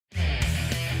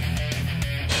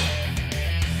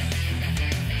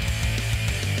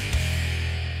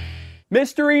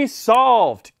Mystery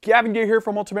solved! Gavin Gear here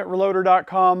from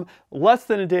UltimateReloader.com. Less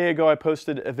than a day ago, I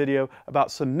posted a video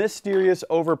about some mysterious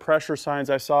overpressure signs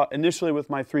I saw initially with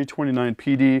my 329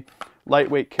 PD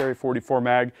lightweight carry 44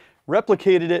 mag.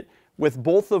 Replicated it with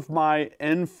both of my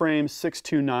end-frame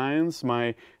 629s,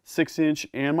 my 6-inch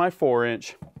and my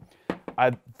 4-inch.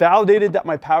 I validated that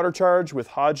my powder charge with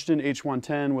Hodgdon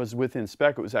H110 was within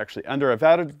spec. It was actually under. I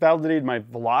validated my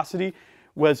velocity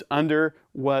was under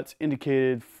what's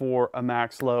indicated for a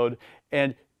max load.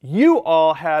 And you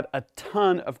all had a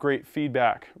ton of great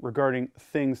feedback regarding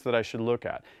things that I should look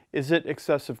at. Is it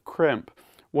excessive crimp?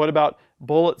 What about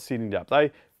bullet seating depth?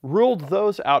 I ruled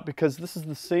those out because this is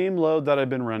the same load that I've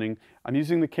been running. I'm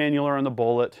using the cannula on the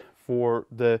bullet for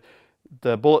the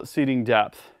bullet seating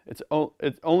depth.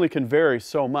 It only can vary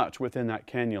so much within that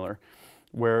cannula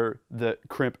where the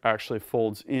crimp actually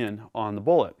folds in on the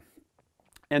bullet.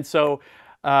 And so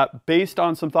based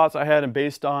on some thoughts I had and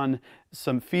based on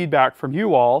some feedback from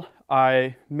you all,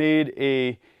 I made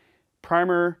a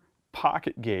primer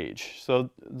pocket gauge. So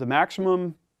the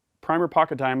maximum primer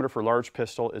pocket diameter for large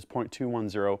pistol is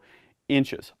 0.210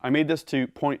 inches. I made this to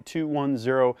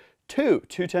 0.2102, 2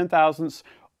 10,000ths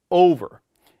over.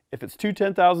 If it's 2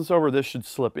 10,000ths over, this should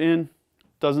slip in.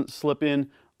 Doesn't slip in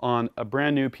on a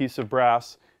brand new piece of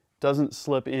brass. Doesn't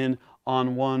slip in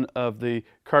on one of the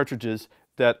cartridges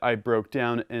that I broke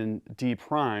down and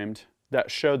deprimed that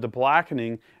showed the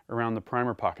blackening around the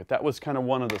primer pocket. That was kind of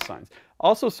one of the signs.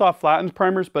 Also saw flattened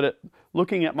primers, but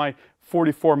looking at my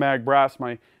 44 mag brass,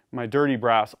 my dirty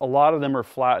brass, a lot of them are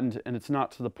flattened and it's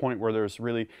not to the point where there's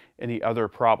really any other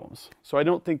problems. So I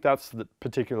don't think that's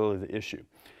particularly the issue.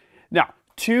 Now,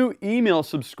 2 email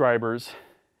subscribers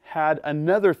had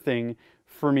another thing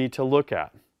for me to look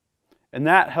at, and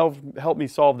that helped me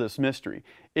solve this mystery.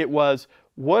 It was,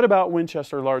 what about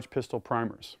Winchester large pistol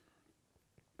primers?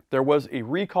 There was a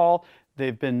recall.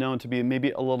 They've been known to be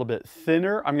maybe a little bit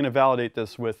thinner. I'm going to validate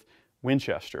this with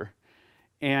Winchester.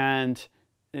 And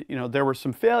you know, there were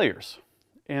some failures.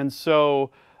 And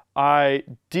so I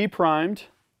deprimed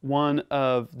one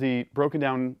of the broken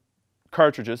down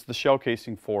cartridges, the shell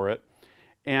casing for it,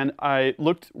 and I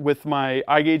looked with my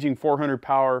iGaging 400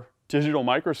 power digital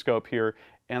microscope here,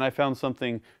 and I found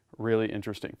something really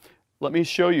interesting. Let me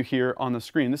show you here on the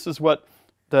screen. This is what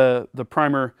the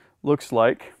primer looks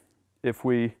like. If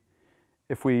we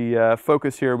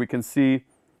focus here, we can see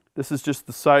this is just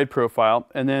the side profile,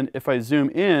 and then if I zoom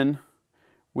in,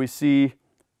 we see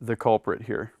the culprit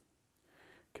here.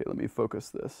 Okay, let me focus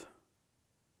this.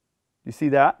 You see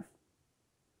that?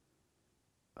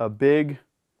 A big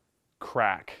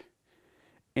crack.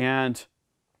 And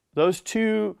those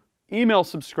 2 email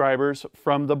subscribers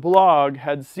from the blog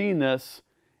had seen this,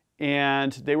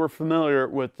 and they were familiar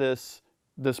with this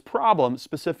problem,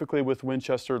 specifically with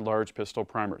Winchester large pistol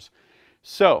primers.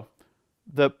 So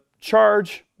the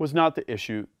charge was not the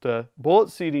issue. The bullet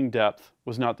seating depth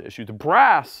was not the issue. The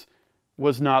brass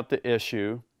was not the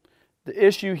issue. The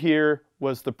issue here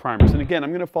was the primers. And again,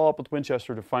 I'm going to follow up with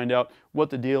Winchester to find out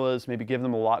what the deal is, maybe give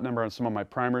them a lot number on some of my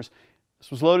primers. This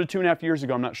was loaded 2.5 years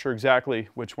ago. I'm not sure exactly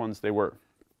which ones they were.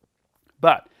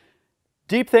 But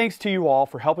deep thanks to you all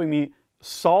for helping me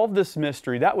solve this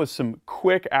mystery. That was some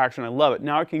quick action. I love it.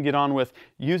 Now I can get on with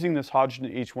using this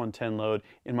Hodgdon H110 load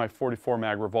in my 44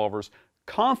 mag revolvers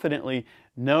confidently,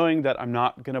 knowing that I'm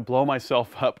not going to blow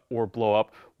myself up or blow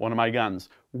up one of my guns,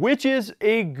 which is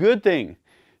a good thing.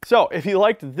 So if you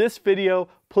liked this video,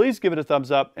 please give it a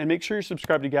thumbs up and make sure you're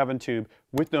subscribed to GavintooB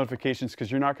with notifications,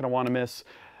 because you're not going to want to miss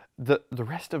the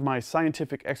rest of my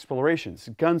scientific explorations,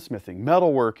 gunsmithing,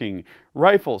 metalworking,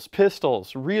 rifles,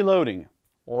 pistols, reloading.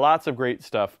 Lots of great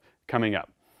stuff coming up.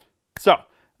 So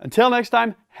until next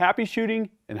time, happy shooting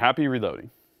and happy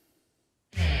reloading.